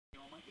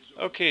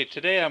Okay,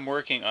 today I'm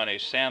working on a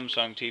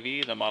Samsung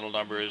TV. The model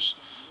number is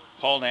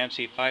Paul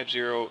Nancy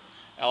 50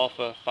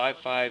 Alpha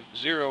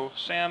 550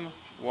 Sam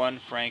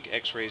 1 Frank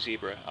X-Ray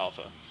Zebra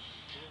Alpha.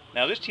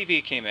 Now this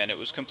TV came in, it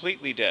was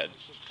completely dead.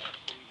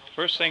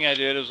 First thing I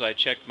did was I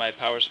checked my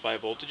power supply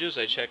voltages.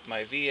 I checked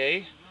my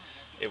VA,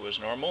 it was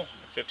normal,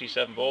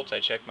 57 volts. I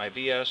checked my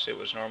VS, it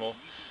was normal.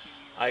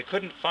 I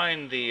couldn't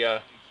find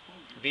the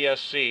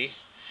VSC,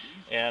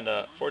 and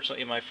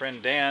fortunately my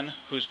friend Dan,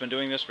 who's been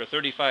doing this for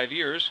 35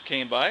 years,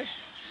 came by.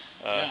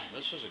 Yeah,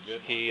 this was a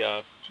good one. He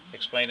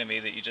explained to me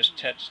that you just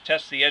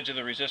test the edge of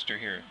the resistor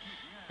here.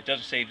 It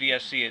doesn't say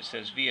VSC, it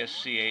says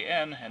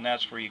VSCAN, and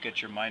that's where you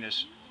get your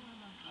minus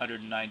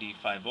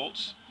 195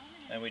 volts.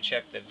 And we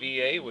check the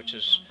VA, which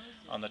is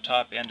on the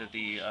top end of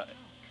the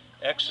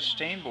X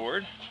sustain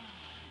board,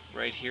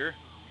 right here.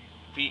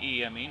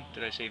 VE, I mean,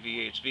 did I say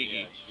VA? It's VE.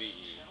 Yeah, it's VE.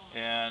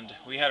 And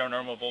we had our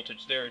normal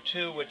voltage there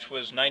too, which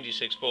was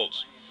 96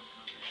 volts.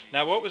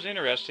 Now what was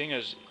interesting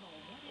is,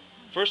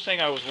 first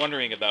thing I was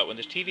wondering about when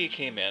this TV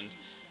came in,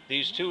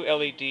 these two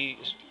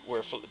LEDs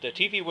were, the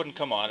TV wouldn't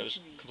come on, it was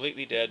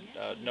completely dead,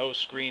 no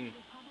screen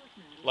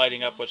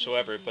lighting up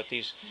whatsoever, but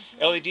these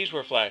LEDs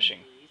were flashing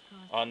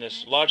on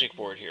this logic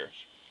board here.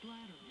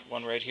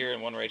 One right here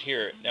and one right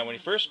here. Now when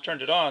he first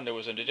turned it on, there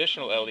was an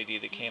additional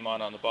LED that came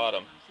on the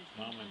bottom.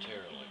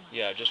 Momentarily.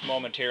 Yeah, just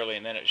momentarily,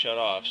 and then it shut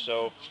off.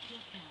 So,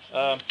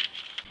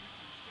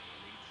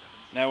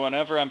 now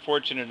whenever I'm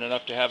fortunate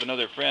enough to have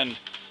another friend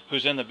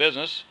who's in the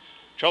business,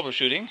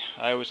 troubleshooting,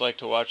 I always like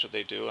to watch what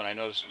they do. And I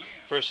noticed,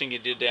 first thing you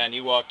did, Dan,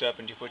 you walked up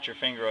and you put your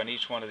finger on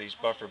each one of these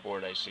buffer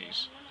board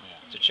ICs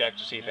to check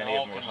to see if any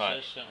of them were hot.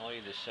 Consistently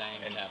the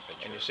same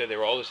temperature. And you said they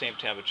were all the same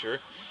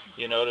temperature.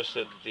 You noticed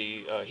that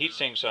the heat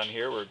sinks on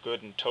here were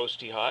good and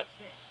toasty hot,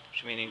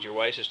 which means your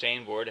Y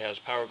sustain board has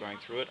power going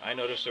through it. I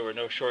noticed there were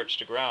no shorts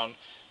to ground,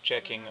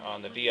 checking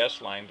on the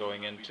VS line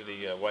going into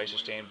the Y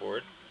sustain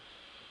board.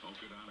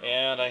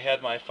 And I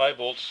had my 5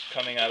 volts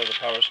coming out of the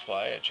power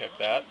supply. I checked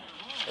that,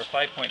 or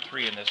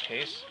 5.3 in this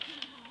case.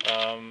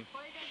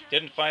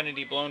 Didn't find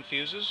any blown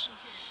fuses.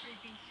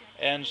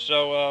 And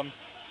so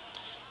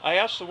I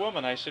asked the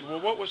woman, I said,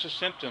 well, what was the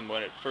symptom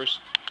when it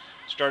first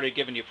started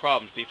giving you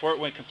problems? Before it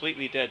went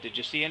completely dead, did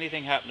you see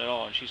anything happen at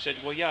all? And she said,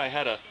 well, yeah, I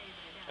had a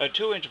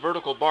 2-inch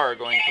vertical bar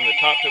going from the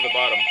top to the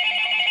bottom.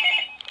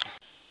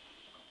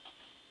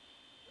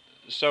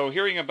 So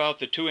hearing about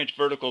the 2-inch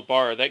vertical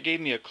bar, that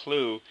gave me a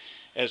clue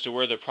as to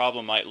where the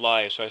problem might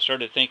lie. So I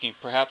started thinking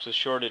perhaps a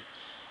shorted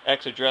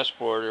X address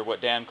board, or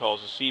what Dan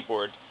calls a C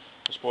board,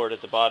 this board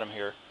at the bottom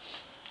here.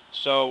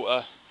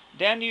 So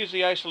Dan used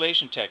the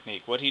isolation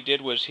technique. What he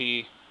did was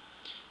he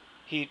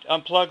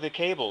unplugged the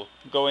cable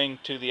going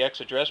to the X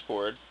address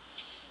board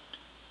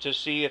to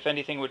see if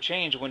anything would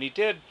change. When he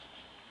did,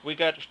 we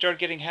started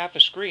getting half a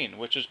screen,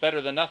 which was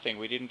better than nothing.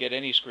 We didn't get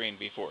any screen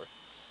before.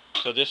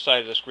 So this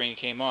side of the screen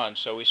came on.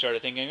 So we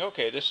started thinking,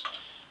 okay, this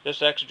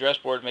X address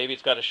board, maybe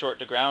it's got a short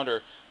to ground,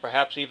 or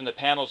perhaps even the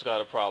panel's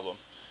got a problem.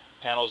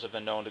 Panels have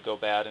been known to go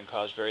bad and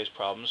cause various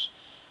problems.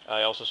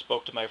 I also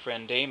spoke to my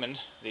friend Damon,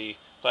 the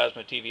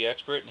plasma TV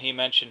expert, and he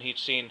mentioned he'd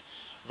seen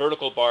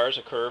vertical bars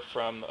occur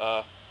from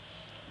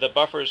the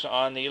buffers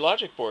on the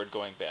logic board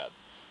going bad.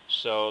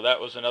 So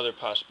that was another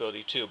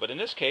possibility too. But in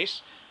this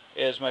case,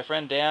 as my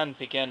friend Dan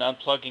began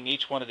unplugging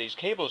each one of these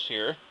cables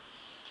here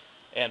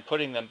and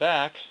putting them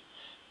back,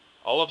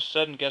 all of a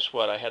sudden, guess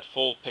what? I had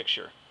full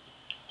picture.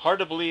 Hard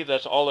to believe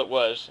that's all it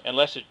was,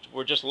 unless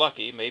we're just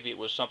lucky. Maybe it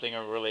was something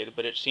unrelated,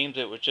 but it seems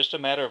it was just a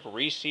matter of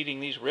reseating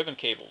these ribbon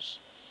cables.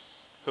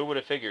 Who would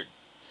have figured?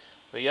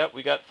 But yep,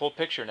 we got full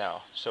picture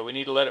now, so we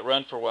need to let it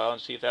run for a while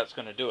and see if that's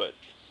going to do it.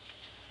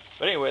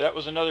 But anyway, that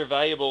was another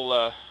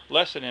valuable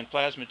lesson in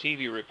plasma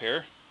TV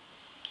repair.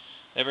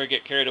 Never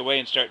get carried away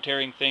and start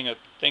tearing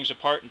things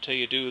apart until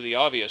you do the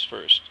obvious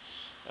first.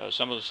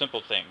 Some of the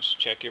simple things.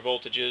 Check your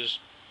voltages,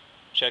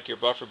 check your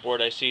buffer board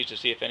ICs to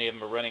see if any of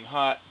them are running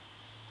hot,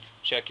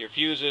 check your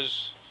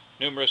fuses,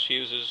 numerous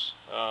fuses.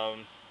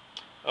 Oh,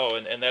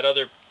 and that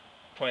other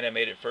point I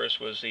made at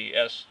first was the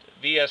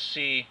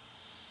VSC.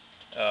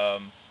 I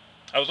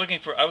was looking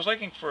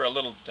for a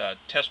little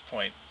test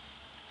point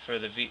for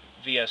the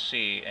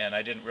VSC, and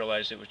I didn't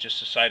realize it was just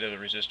the side of the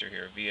resistor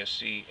here,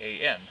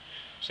 VSCAN,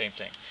 same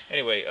thing.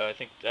 Anyway, I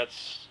think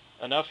that's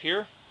enough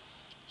here.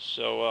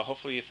 So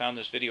hopefully you found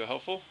this video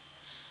helpful.